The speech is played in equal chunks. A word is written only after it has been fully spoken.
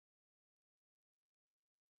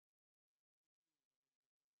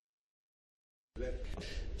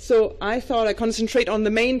So I thought I'd concentrate on the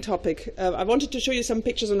main topic. I wanted to show you some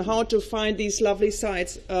pictures on how to find these lovely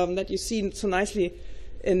sites that you see so nicely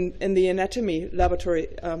in the anatomy laboratory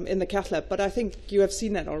in the cath lab, but I think you have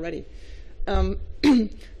seen that already.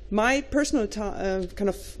 My personal kind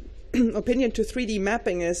of opinion to 3D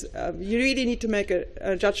mapping is you really need to make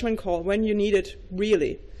a judgment call when you need it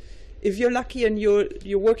really. If you're lucky and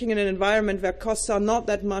you're working in an environment where costs are not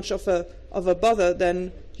that much of a bother,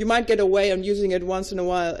 then you might get away on using it once in a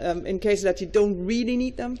while in cases that you don't really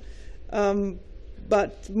need them.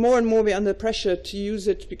 But more and more we're under pressure to use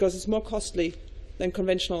it because it's more costly than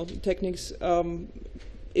conventional techniques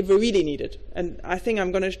if we really need it. And I think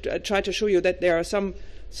I'm going to try to show you that there are some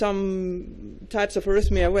types of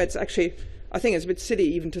arrhythmia where it's actually, I think it's a bit silly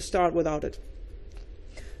even to start without it.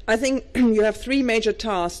 I think you have three major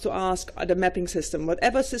tasks to ask the mapping system.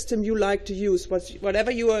 Whatever system you like to use, whatever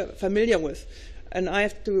you are familiar with. And I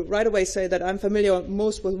have to right away say that I'm familiar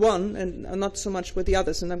most with one and not so much with the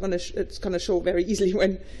others. And it's going to show very easily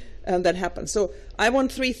when that happens. So I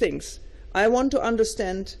want three things. I want to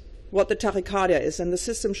understand what the tachycardia is, and the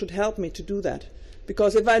system should help me to do that.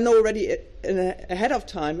 Because if I know already ahead of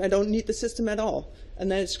time, I don't need the system at all.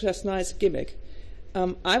 And then it's just a nice gimmick.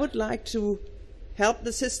 I would like to help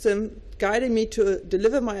the system guiding me to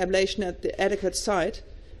deliver my ablation at the adequate site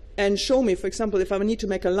and show me, for example, if I need to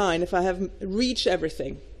make a line, if I have reached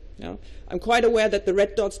everything. You know? I'm quite aware that the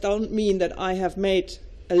red dots don't mean that I have made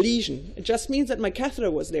a lesion. It just means that my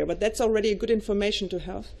catheter was there, but that's already good information to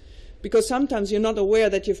have. Because sometimes you're not aware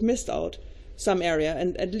that you've missed out some area,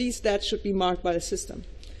 and at least that should be marked by the system.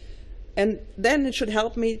 And then it should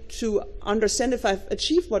help me to understand if I've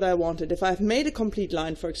achieved what I wanted, if I've made a complete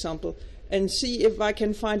line, for example, and see if I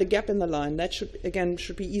can find a gap in the line. That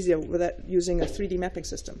should be easier without using a 3D mapping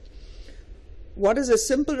system. What is a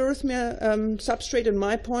simple arrhythmia substrate, in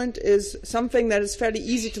my point, is something that is fairly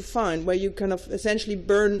easy to find, where you kind of essentially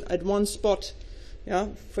burn at one spot. Yeah?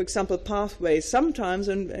 For example, pathways. Sometimes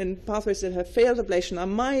in pathways that have failed ablation, I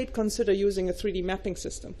might consider using a 3D mapping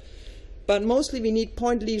system. But mostly we need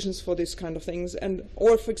point lesions for these kind of things.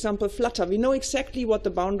 Or, for example, flutter. We know exactly what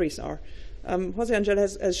the boundaries are. Jose Angel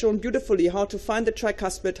has shown beautifully how to find the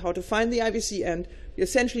tricuspid, how to find the IVC end. You're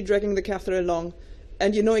essentially dragging the catheter along,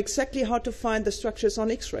 and you know exactly how to find the structures on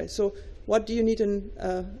X-ray. So what do you need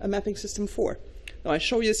a mapping system for? Now, I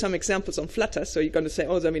show you some examples on flutter, so you're going to say,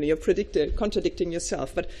 oh, Zamina, you're contradicting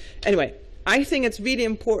yourself. But anyway, I think it's really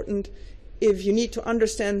important if you need to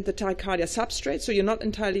understand the tachycardia substrate, so you're not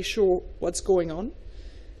entirely sure what's going on,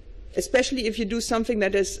 especially if you do something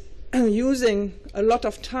that is using a lot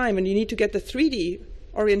of time and you need to get the 3D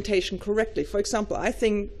orientation correctly. For example, I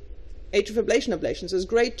think atrial fibrillation ablations is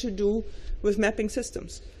great to do with mapping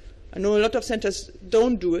systems. I know a lot of centers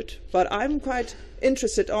don't do it, but I'm quite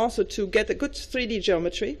interested also to get a good 3D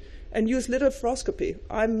geometry and use little fluoroscopy.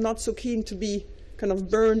 I'm not so keen to be kind of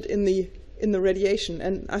burned in the radiation,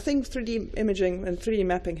 and I think 3D imaging and 3D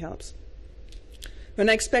mapping helps. When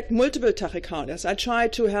I expect multiple tachycardias, I try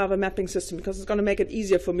to have a mapping system because it's going to make it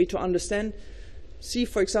easier for me to understand, see,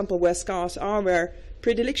 for example, where scars are, where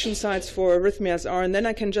predilection sites for arrhythmias are, and then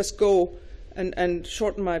I can just go and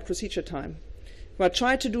shorten my procedure time. When I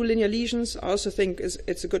try to do linear lesions, I also think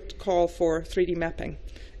it's a good call for 3D mapping.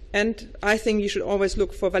 And I think you should always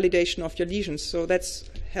look for validation of your lesions, so that's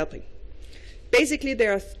helping. Basically,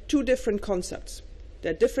 there are two different concepts.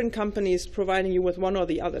 There are different companies providing you with one or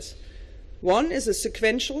the others. One is a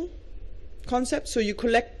sequential concept, so you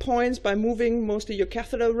collect points by moving mostly your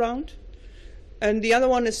catheter around. And the other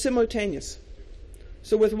one is simultaneous.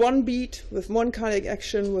 So with one beat, with one cardiac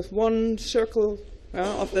action, with one circle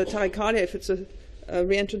of the tachycardia, if it's a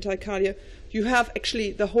reentrant tachycardia, you have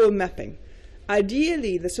actually the whole mapping.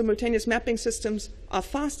 Ideally, the simultaneous mapping systems are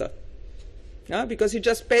faster. Because you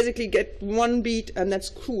just basically get one beat, and that's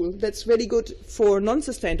cool. That's very good for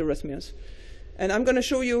non-sustained arrhythmias. And I'm going to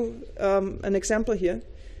show you an example here.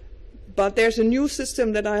 But there's a new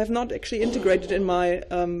system that I have not actually integrated in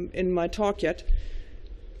my talk yet.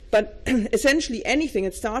 But essentially anything.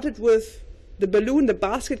 It started with the balloon, the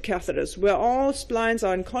basket catheters, where all splines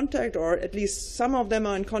are in contact, or at least some of them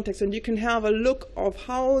are in contact, and you can have a look of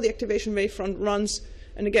how the activation wavefront runs.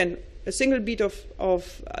 And again, a single beat of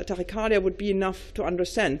tachycardia would be enough to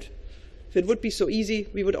understand. If it would be so easy,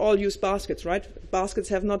 we would all use baskets, right? Baskets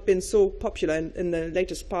have not been so popular in the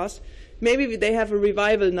latest past. Maybe they have a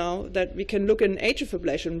revival now that we can look in atrial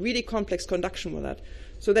fibrillation, really complex conduction with that.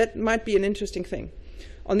 So that might be an interesting thing.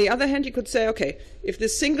 On the other hand, you could say, okay, if the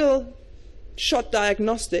single shot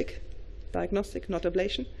diagnostic, not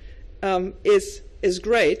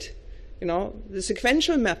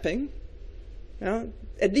Yeah?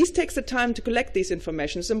 At least takes the time to collect these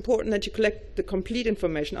information. It's important that you collect the complete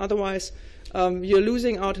information. Otherwise, you're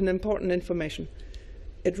losing out on important information.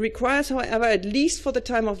 It requires, however, at least for the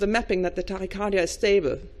time of the mapping, that the tachycardia is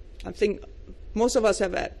stable. I think most of us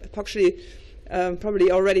have actually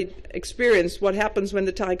probably already experienced what happens when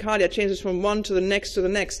the tachycardia changes from one to the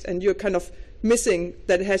next, and you're kind of missing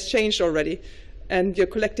that it has changed already, and you're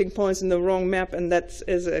collecting points in the wrong map, and that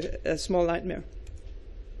is a small nightmare.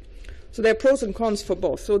 So there are pros and cons for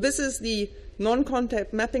both. So this is the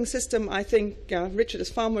non-contact mapping system. I think Richard is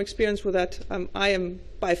far more experienced with that. I am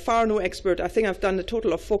by far no expert. I think I've done a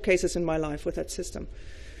total of 4 cases in my life with that system.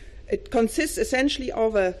 It consists essentially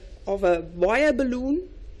of a wire balloon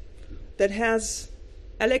that has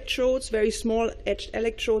electrodes, very small edged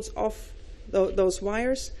electrodes off those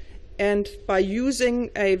wires. And by using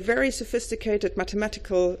a very sophisticated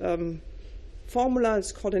mathematical formula,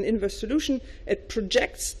 it's called an inverse solution, it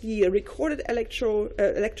projects the recorded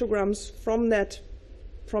electrograms from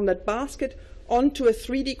that basket onto a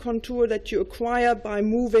 3D contour that you acquire by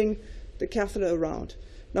moving the catheter around.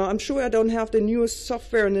 Now, I'm sure I don't have the newest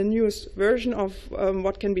software and the newest version of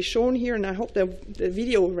what can be shown here, and I hope the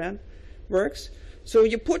video works. So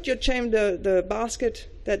you put your chamber, the basket,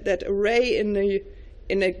 that array in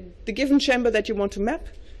the given chamber that you want to map.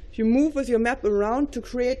 You move with your map around to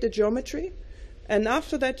create the geometry. And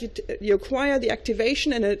after that, you acquire the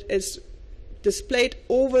activation, and it is displayed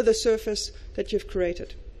over the surface that you've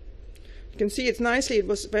created. You can see it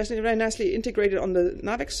was very nicely integrated on the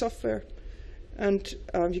Navex software. And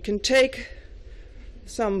you can take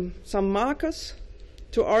some markers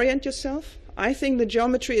to orient yourself. I think the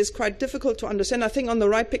geometry is quite difficult to understand. I think on the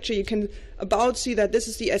right picture you can about see that this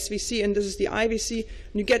is the SVC and this is the IVC,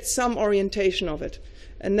 and you get some orientation of it.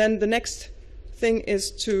 And then the next thing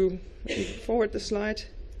is to forward the slide,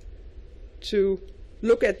 to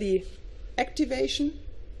look at the activation.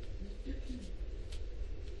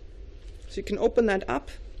 So you can open that up,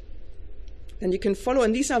 and you can follow,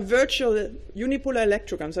 and these are virtual unipolar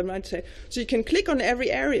electrograms, I might say. So you can click on every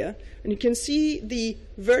area, and you can see the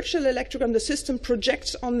virtual electrogram the system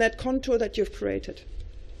projects on that contour that you've created.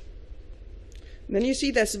 And then you see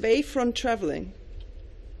there's wavefront traveling.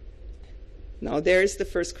 Now there is the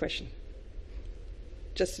first question,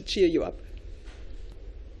 just to cheer you up.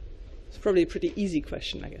 It's probably a pretty easy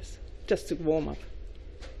question, I guess, just to warm up.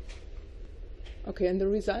 Okay, and the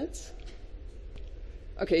results?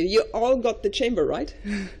 Okay, you all got the chamber right?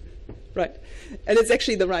 Right. And it's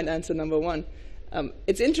actually the right answer, number 1.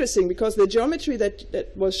 It's interesting because the geometry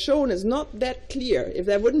that was shown is not that clear. If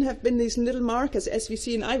there wouldn't have been these little markers,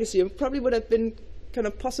 SVC and IVC, it probably would have been kind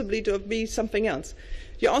of possibly to be something else.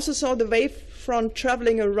 You also saw the wavefront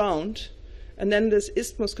traveling around, and then this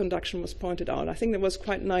isthmus conduction was pointed out. I think that was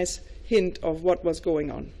quite a nice hint of what was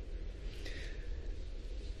going on.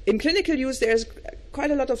 In clinical use, there's quite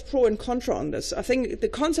a lot of pro and contra on this. I think the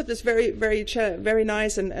concept is very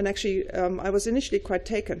nice, and actually I was initially quite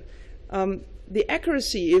taken. The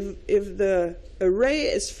accuracy, if the array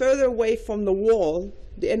is further away from the wall,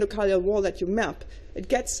 the endocardial wall that you map, it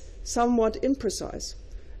gets somewhat imprecise.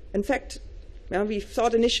 In fact, we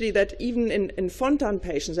thought initially that even in Fontan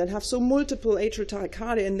patients that have so multiple atrial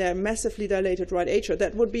tachycardia in their massively dilated right atria,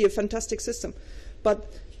 that would be a fantastic system. But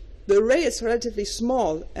the array is relatively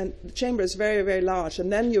small, and the chamber is very, very large,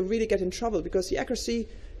 and then you really get in trouble because the accuracy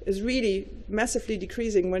is really massively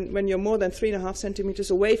decreasing when you're more than 3.5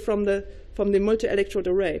 centimeters away from the multi-electrode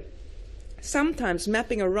array. Sometimes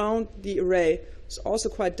mapping around the array is also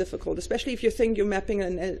quite difficult, especially if you think you're mapping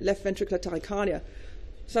a left ventricular tachycardia.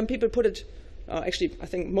 Some people put it, actually I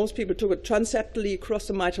think most people took it transeptally across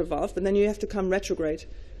the mitral valve, and then you have to come retrograde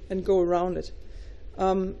and go around it.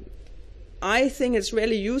 I think it's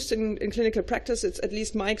rarely used in clinical practice. It's at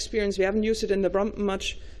least my experience. We haven't used it in the Brompton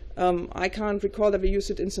much. I can't recall that we used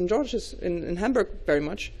it in St. George's in Hamburg very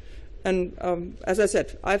much. And as I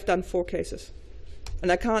said, I've done 4 cases.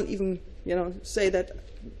 And I can't even say that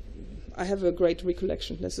I have a great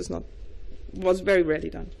recollection. This was very rarely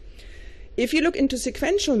done. If you look into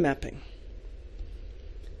sequential mapping,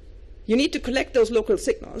 you need to collect those local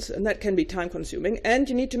signals, and that can be time-consuming, and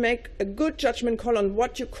you need to make a good judgment call on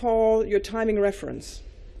what you call your timing reference.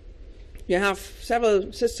 You have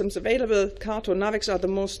several systems available. Cato and Navex are the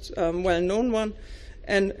most well-known one,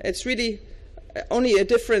 and it's really only a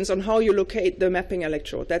difference on how you locate the mapping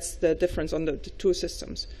electrode. That's the difference on the 2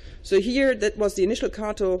 systems. So here, that was the initial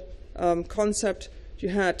Cato concept. You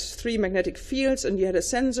had 3 magnetic fields, and you had a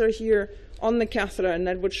sensor here on the catheter, and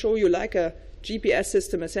that would show you like a GPS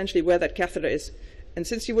system essentially where that catheter is. And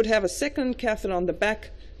since you would have a second catheter on the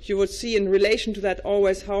back, you would see in relation to that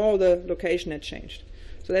always how the location had changed.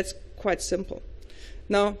 So that's quite simple.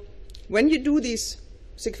 Now, when you do these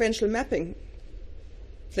sequential mapping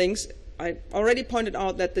things, I already pointed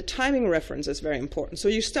out that the timing reference is very important. So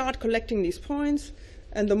you start collecting these points,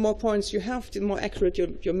 and the more points you have, the more accurate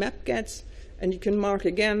your map gets. And you can mark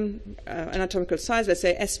again anatomical size, let's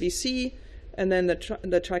say SVC, and then the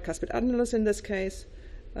tricuspid annulus in this case.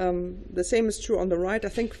 The same is true on the right. I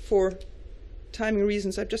think for timing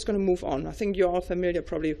reasons, I'm just going to move on. I think you're all familiar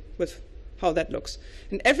probably with how that looks.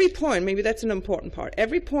 And every point, maybe that's an important part,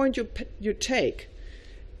 every point you take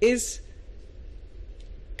is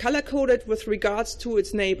color-coded with regards to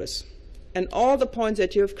its neighbors and all the points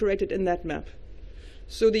that you have created in that map.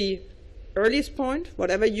 So the earliest point,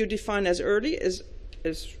 whatever you define as early, is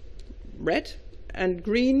red, and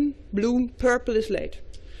green, blue, purple is late.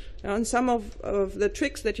 Now, and some of the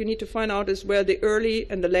tricks that you need to find out is where the early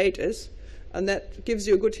and the late is, and that gives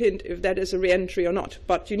you a good hint if that is a re-entry or not.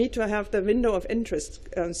 But you need to have the window of interest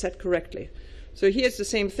set correctly. So here's the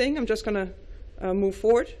same thing. I'm just going to move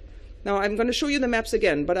forward. Now, I'm going to show you the maps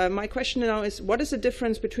again, but my question now is, what is the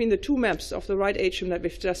difference between the two maps of the right atrium that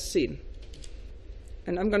we've just seen?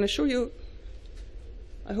 And I'm going to show you,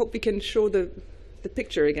 I hope we can show the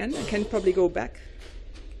picture again. I can probably go back.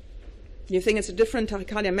 You think it's a different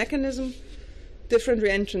tachycardia mechanism, different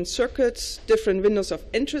re-entrance circuits, different windows of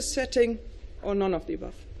interest setting, or none of the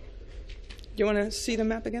above? Do you want to see the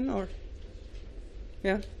map again, or?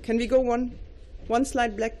 Yeah? Can we go one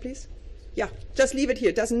slide back, please? Yeah, just leave it here.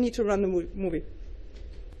 It doesn't need to run the movie.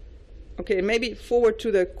 Okay, maybe forward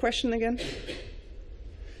to the question again.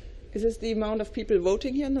 Is this the amount of people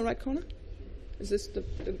voting here in the right corner? Is this the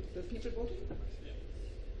people voting?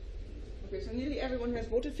 Okay, so nearly everyone has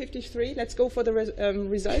voted, 53. Let's go for the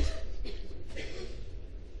result.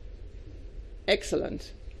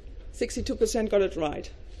 Excellent. 62% got it right.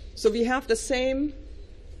 So we have the same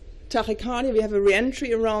tachycardia. We have a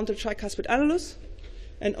re-entry around the tricuspid annulus.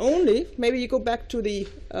 And only, maybe you go back to the,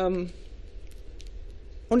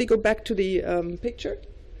 picture.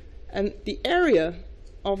 And the area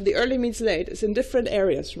of the early means late is in different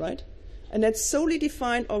areas, right? And that's solely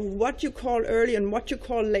defined of what you call early and what you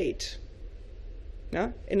call late.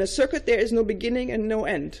 Yeah? In a circuit, there is no beginning and no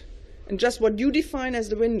end. And just what you define as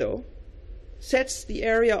the window sets the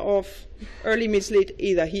area of early means late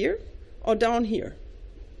either here or down here.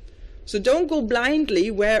 So don't go blindly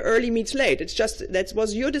where early meets late. It's just that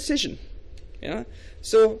was your decision. Yeah?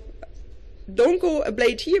 So don't go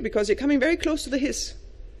ablate here because you're coming very close to the his,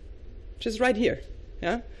 which is right here.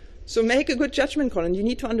 Yeah? So make a good judgment call, and you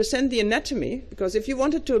need to understand the anatomy, because if you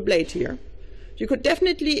wanted to ablate here, you could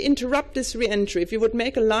definitely interrupt this re-entry. If you would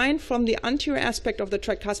make a line from the anterior aspect of the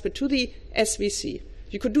tricuspid to the SVC,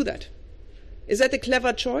 you could do that. Is that a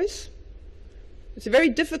clever choice? It's a very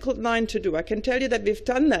difficult line to do. I can tell you that we've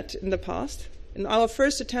done that in the past, in our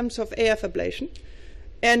first attempts of AF ablation.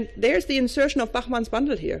 And there's the insertion of Bachmann's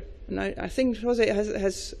bundle here. And I think Jose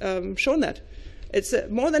has shown that. It's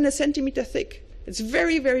more than a centimeter thick. It's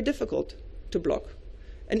very, very difficult to block.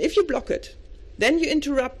 And if you block it, then you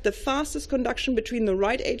interrupt the fastest conduction between the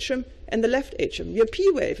right atrium and the left atrium. Your P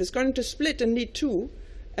wave is going to split and lead two,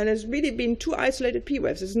 and it's really been two isolated P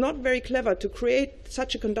waves. It's not very clever to create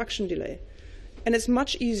such a conduction delay. And it's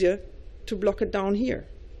much easier to block it down here.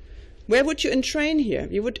 Where would you entrain here?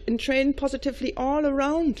 You would entrain positively all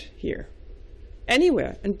around here,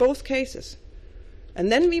 anywhere, in both cases.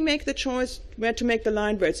 And then we make the choice where to make the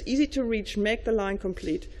line, where it's easy to reach, make the line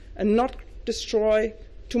complete, and not destroy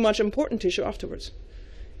too much important tissue afterwards.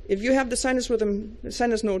 If you have the sinus rhythm, the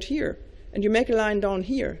sinus node here, and you make a line down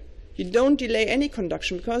here, you don't delay any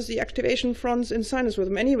conduction because the activation fronts in sinus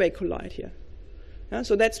rhythm anyway collide here.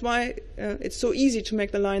 So that's why it's so easy to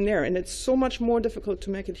make the line there, and it's so much more difficult to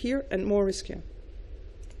make it here and more riskier.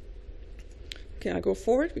 Okay, I go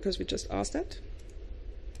forward because we just asked that.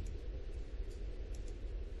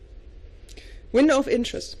 Window of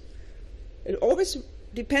interest. It always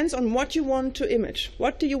depends on what you want to image.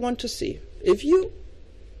 What do you want to see? If you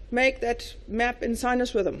make that map in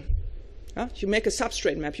sinus rhythm, you make a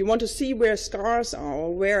substrate map, you want to see where scars are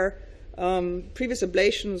or where previous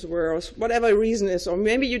ablations were, or whatever reason is, or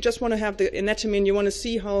maybe you just want to have the anatomy and you want to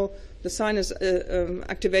see how the sinus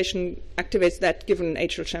activation activates that given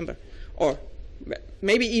atrial chamber, or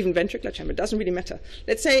maybe even ventricular chamber, it doesn't really matter.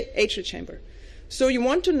 Let's say atrial chamber. So you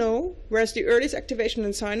want to know where's the earliest activation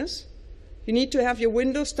in sinus. You need to have your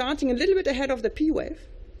window starting a little bit ahead of the P wave,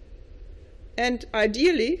 and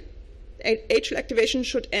ideally atrial activation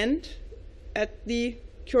should end at the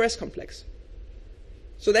QRS complex.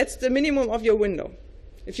 So that's the minimum of your window.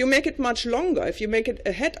 If you make it much longer, if you make it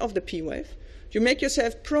ahead of the P wave, you make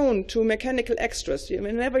yourself prone to mechanical extras.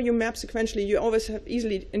 Whenever you map sequentially, you always have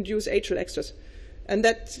easily induce atrial extras. And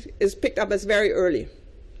that is picked up as very early,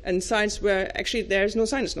 and sites where actually there's no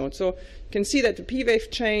sinus node. So you can see that the P wave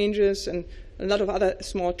changes and a lot of other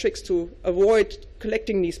small tricks to avoid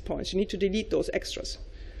collecting these points. You need to delete those extras.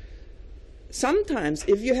 Sometimes,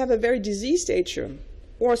 if you have a very diseased atrium,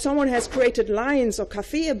 or someone has created lines or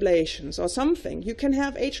cafe ablations or something, you can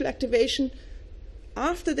have atrial activation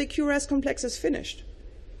after the QRS complex is finished.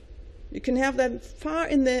 You can have that far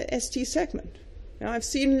in the ST segment. I've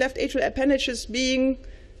seen left atrial appendages being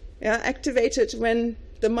activated when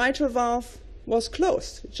the mitral valve was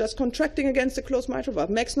closed, just contracting against the closed mitral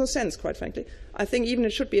valve. Makes no sense, quite frankly. I think even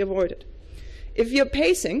it should be avoided. If you're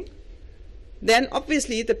pacing, then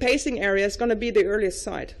obviously the pacing area is going to be the earliest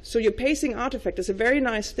site. So your pacing artifact is a very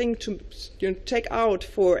nice thing to take out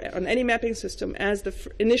on any mapping system as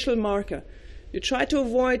the initial marker. You try to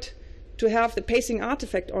avoid to have the pacing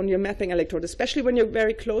artifact on your mapping electrode, especially when you're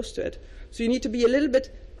very close to it. So you need to be a little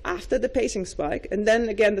bit after the pacing spike, and then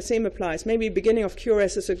again the same applies. Maybe beginning of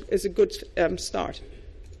QRS is a good start.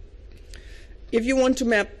 If you want to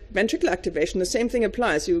map ventricular activation, the same thing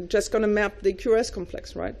applies. You're just going to map the QRS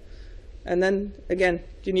complex, right? And then again,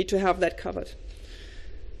 you need to have that covered.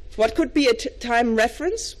 What could be a time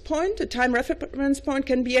reference point? A time reference point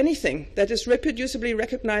can be anything that is reproducibly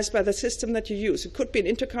recognized by the system that you use. It could be an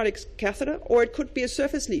intracardiac catheter, or it could be a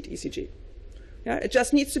surface lead ECG. Yeah, it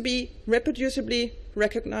just needs to be reproducibly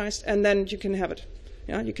recognized, and then you can have it.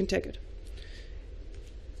 Yeah, you can take it.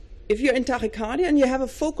 If you're in tachycardia and you have a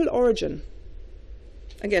focal origin,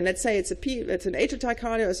 again, let's say it's an atrial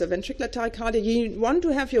tachycardia or it's a ventricular tachycardia, you want to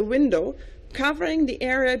have your window covering the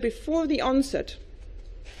area before the onset,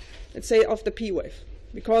 let's say, of the P wave.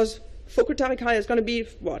 Because focal tachycardia is going to be,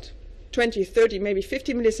 what, 20, 30, maybe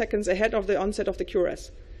 50 milliseconds ahead of the onset of the QRS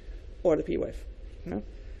or the P wave. You know?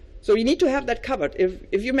 So you need to have that covered.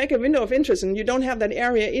 If you make a window of interest and you don't have that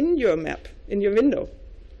area in your map, in your window,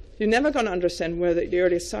 you're never going to understand where the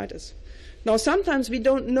earliest site is. Now, sometimes we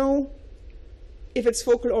don't know if it's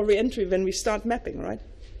focal or reentry when we start mapping, right?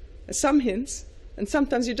 There's some hints, and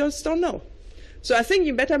sometimes you just don't know. So I think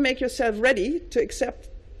you better make yourself ready to accept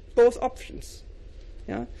both options.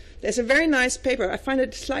 Yeah? There's a very nice paper. I find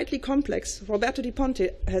it slightly complex. Roberto Di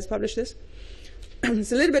Ponte has published this.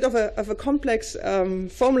 It's a little bit of a complex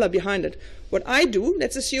formula behind it. What I do,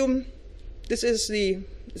 let's assume this is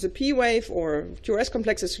a P wave or QRS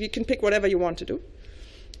complexes. You can pick whatever you want to do.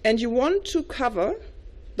 And you want to cover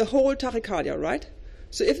the whole tachycardia, right?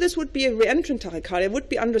 So if this would be a reentrant tachycardia, it would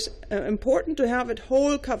be important to have it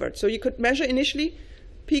whole covered. So you could measure initially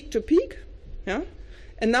peak to peak. Yeah?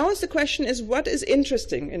 And now the question is, what is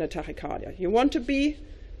interesting in a tachycardia? You want to be,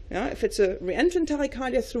 if it's a reentrant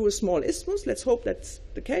tachycardia through a small isthmus, let's hope that's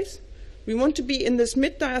the case, we want to be in this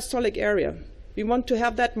mid-diastolic area. We want to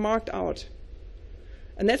have that marked out.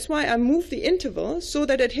 And that's why I move the interval so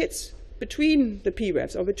that it hits between the P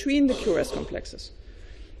waves or between the QRS complexes.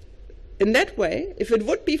 In that way, if it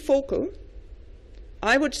would be focal,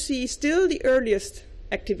 I would see still the earliest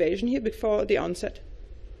activation here before the onset.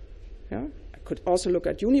 Yeah? I could also look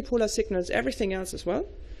at unipolar signals, everything else as well,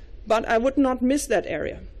 but I would not miss that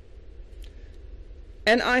area.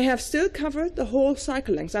 And I have still covered the whole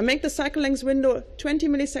cycle length. I make the cycle length window 20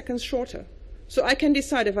 milliseconds shorter. So I can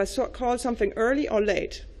decide if I call something early or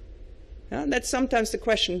late. Yeah? That's sometimes the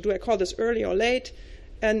question, do I call this early or late?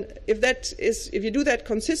 And if you do that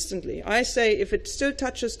consistently, I say if it still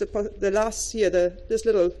touches the last here, this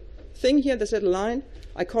little thing here, this little line,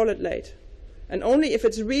 I call it late. And only if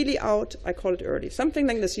it's really out, I call it early. Something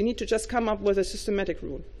like this. You need to just come up with a systematic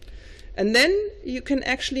rule. And then you can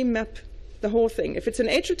actually map the whole thing. If it's an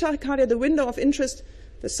atrial tachycardia, the window of interest,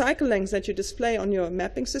 the cycle length that you display on your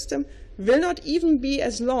mapping system will not even be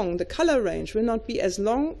as long. The color range will not be as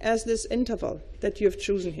long as this interval that you have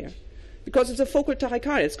chosen here. Because it's a focal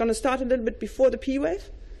tachycardia. It's going to start a little bit before the P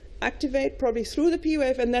wave, activate probably through the P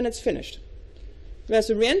wave, and then it's finished.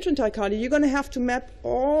 Whereas a reentrant tachycardia, you're going to have to map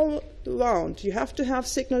all around. You have to have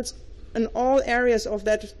signals in all areas of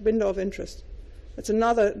that window of interest. That's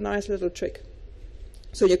another nice little trick.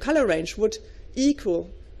 So your color range would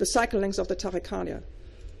equal the cycle length of the tachycardia.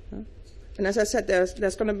 And as I said,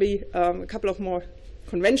 there's going to be a couple of more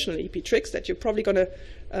conventional EP tricks that you're probably going to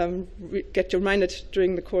get reminded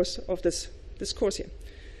during the course of this course here.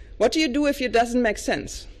 What do you do if it doesn't make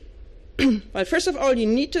sense? Well, first of all, you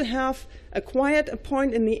need to have acquired a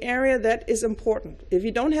point in the area that is important. If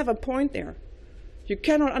you don't have a point there, you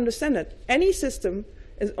cannot understand it. Any system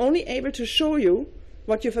is only able to show you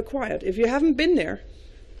what you've acquired. If you haven't been there,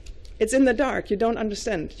 it's in the dark. You don't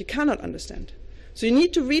understand. You cannot understand. So you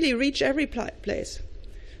need to really reach every place.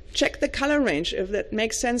 Check the color range if that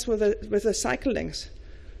makes sense with the cycle length.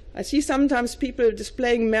 I see sometimes people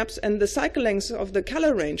displaying maps and the cycle length of the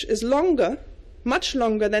color range is longer, much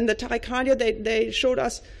longer than the tachycardia they showed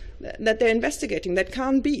us that they're investigating. That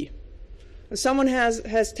can't be. Someone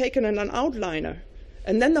has taken an outliner,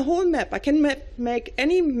 and then the whole map, I can make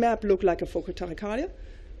any map look like a focal tachycardia,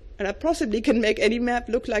 and I possibly can make any map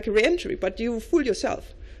look like a reentry, but you fool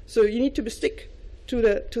yourself. So you need to stick to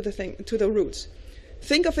the roots.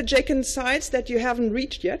 Think of adjacent sites that you haven't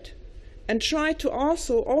reached yet, and try to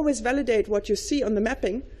also always validate what you see on the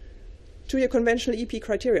mapping to your conventional EP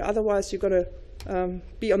criteria. Otherwise, you're going to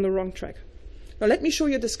be on the wrong track. Now, let me show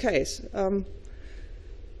you this case.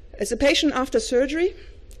 As a patient after surgery,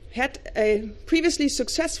 had a previously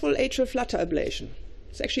successful atrial flutter ablation.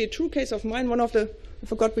 It's actually a true case of mine, one of the, I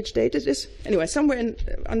forgot which date it is. Anyway, somewhere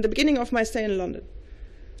on the beginning of my stay in London.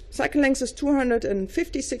 Cycle length is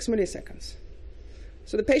 256 milliseconds.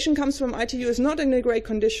 So the patient comes from ITU, is not in a great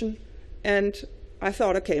condition, and I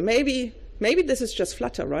thought, okay, maybe this is just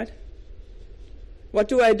flutter, right? What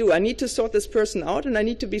do? I need to sort this person out, and I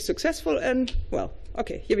need to be successful, and, well,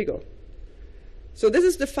 okay, here we go. So this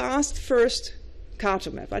is the fast first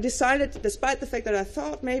Carto map. I decided, despite the fact that I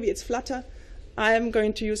thought maybe it's flutter, I am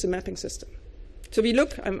going to use a mapping system. So we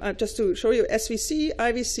look, just to show you, SVC,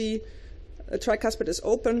 IVC, tricuspid is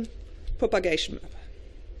open, propagation map.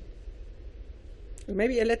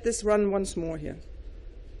 Maybe I let this run once more here.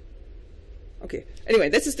 Okay, anyway,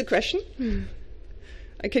 this is the question.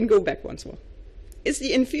 I can go back once more. Is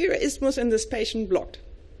the inferior isthmus in this patient blocked?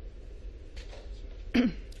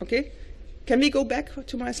 Okay, can we go back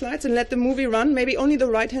to my slides and let the movie run? Maybe only the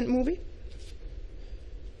right-hand movie?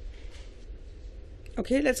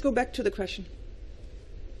 Okay, let's go back to the question.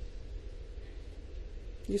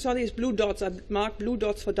 You saw these blue dots. I marked blue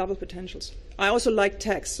dots for double potentials. I also like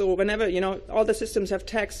tags. So whenever, all the systems have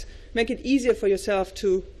tags, make it easier for yourself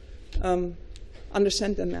to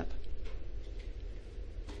understand the map.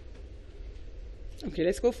 Okay,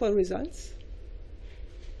 let's go for results.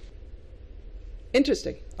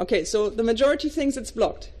 Interesting. Okay, so the majority thinks it's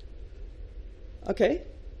blocked. Okay.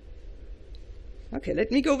 Okay,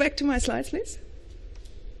 let me go back to my slides, please.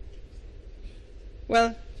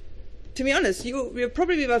 Well, to be honest, you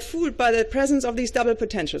probably were fooled by the presence of these double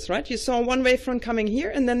potentials, right? You saw one wavefront coming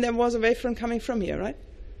here, and then there was a wavefront coming from here, right?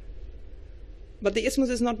 But the isthmus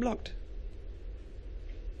is not blocked.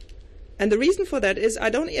 And the reason for that is I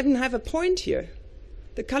don't even have a point here.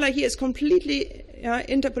 The color here is completely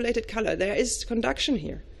interpolated color. There is conduction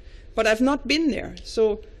here. But I've not been there.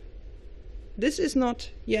 So this is not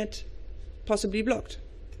yet possibly blocked.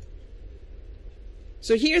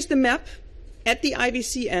 So here's the map at the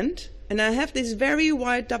IVC end, and I have these very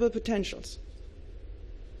wide double potentials.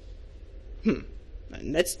 And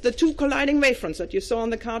that's the two colliding wavefronts that you saw on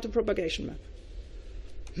the Carto propagation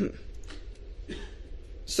map.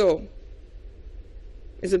 So,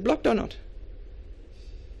 is it blocked or not?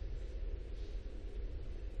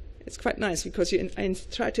 It's quite nice because I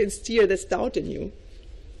try to instill this doubt in you.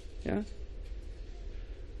 Yeah.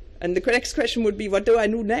 And the next question would be, what do I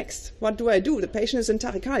do next? What do I do? The patient is in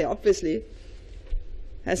tachycardia, obviously.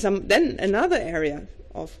 Has then another area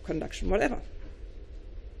of conduction, whatever.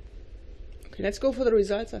 Okay, let's go for the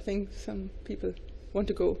results. I think some people want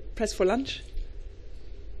to go press for lunch.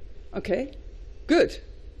 Okay, good.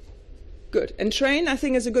 Good. And train, I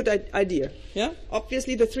think, is a good idea. Yeah.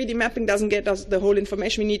 Obviously, the 3D mapping doesn't get us the whole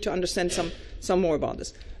information. We need to understand some more about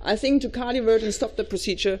this. I think to cardiovert and stop the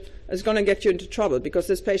procedure is going to get you into trouble because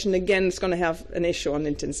this patient again is going to have an issue on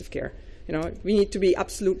intensive care. We need to be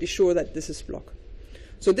absolutely sure that this is blocked.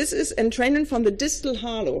 So this is entrainment from the distal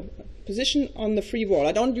halo position on the free wall.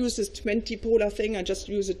 I don't use this 20 polar thing. I just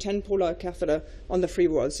use a 10 polar catheter on the free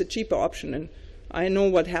wall. It's a cheaper option, and I know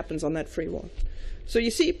what happens on that free wall. So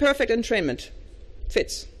you see perfect entrainment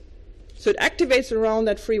fits. So it activates around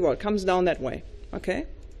that free wall, comes down that way. Okay?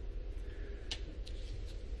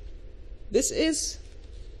 This is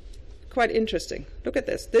quite interesting. Look at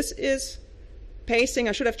this. This is pacing.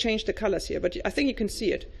 I should have changed the colors here, but I think you can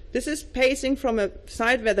see it. This is pacing from a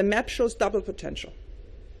side where the map shows double potential.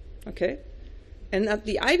 Okay? And at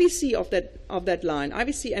the IVC of that line,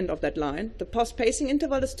 IVC end of that line, the post-pacing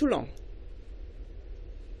interval is too long.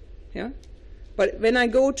 Yeah? But when I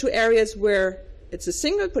go to areas where it's a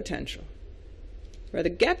single potential, where the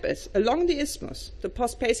gap is along the isthmus, the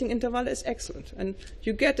post-pacing interval is excellent. And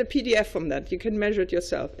you get a PDF from that. You can measure it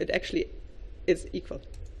yourself. It actually is equal.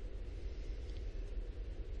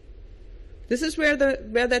 This is where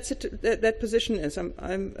that position is.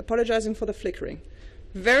 I'm apologizing for the flickering.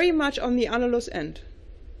 Very much on the annulus end.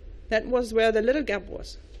 That was where the little gap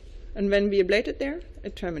was. And when we ablated there,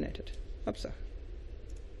 it terminated. Upsa.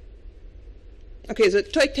 Okay, so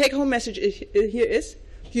the take-home message here is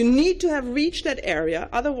you need to have reached that area,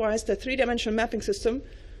 otherwise the three-dimensional mapping system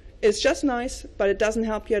is just nice, but it doesn't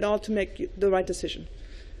help you at all to make the right decision.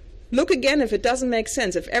 Look again if it doesn't make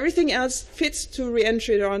sense. If everything else fits to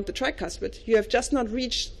re-entry around the tricuspid, you have just not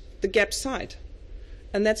reached the gap side.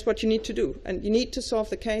 And that's what you need to do. And you need to solve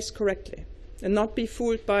the case correctly and not be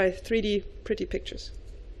fooled by 3D pretty pictures.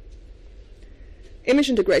 Image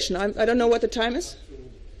integration. I don't know what the time is.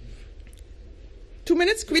 2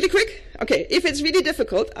 minutes, really quick? Okay, if it's really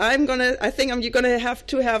difficult, I think you're going to have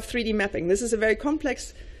 3D mapping. This is a very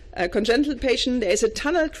complex congenital patient. There is a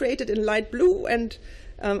tunnel created in light blue and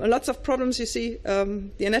lots of problems. You see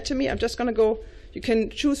the anatomy. I'm just going to go, you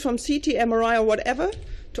can choose from CT, MRI, or whatever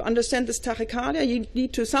to understand this tachycardia. You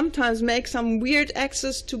need to sometimes make some weird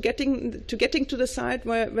access to getting to the site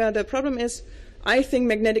where the problem is. I think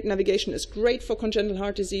magnetic navigation is great for congenital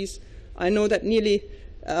heart disease. I know that nearly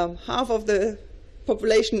half of the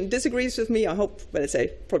population disagrees with me. I hope, well, let's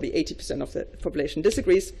say probably 80% of the population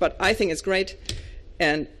disagrees, but I think it's great.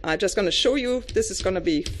 And I'm just going to show you, this is going to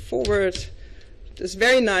be forward. This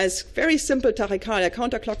very nice, very simple tachycardia,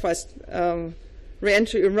 counterclockwise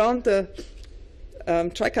re-entry around the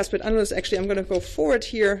tricuspid annulus. Actually, I'm going to go forward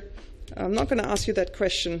here. I'm not going to ask you that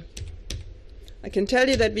question. I can tell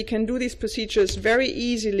you that we can do these procedures very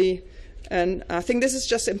easily, and I think this is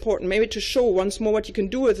just important, maybe to show once more what you can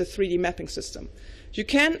do with a 3D mapping system. You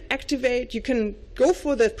can activate, you can go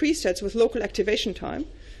for the presets with local activation time,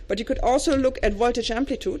 but you could also look at voltage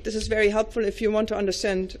amplitude. This is very helpful if you want to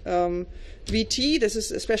understand VT. This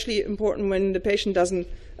is especially important when the patient doesn't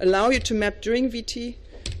allow you to map during VT.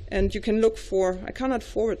 And you can look for, I cannot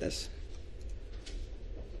forward this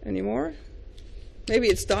anymore. Maybe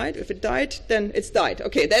it's died. If it died, then it's died.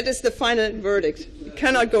 Okay, that is the final verdict. You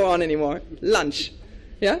cannot go on anymore. Lunch.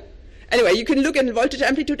 Yeah? Anyway, you can look at voltage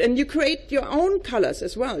amplitude and you create your own colors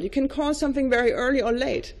as well. You can call something very early or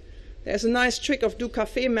late. There's a nice trick of do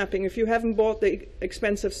café mapping if you haven't bought the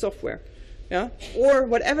expensive software. Yeah? Or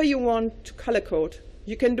whatever you want to color code.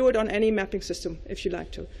 You can do it on any mapping system if you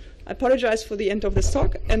like to. I apologize for the end of this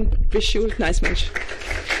talk and wish you nice lunch.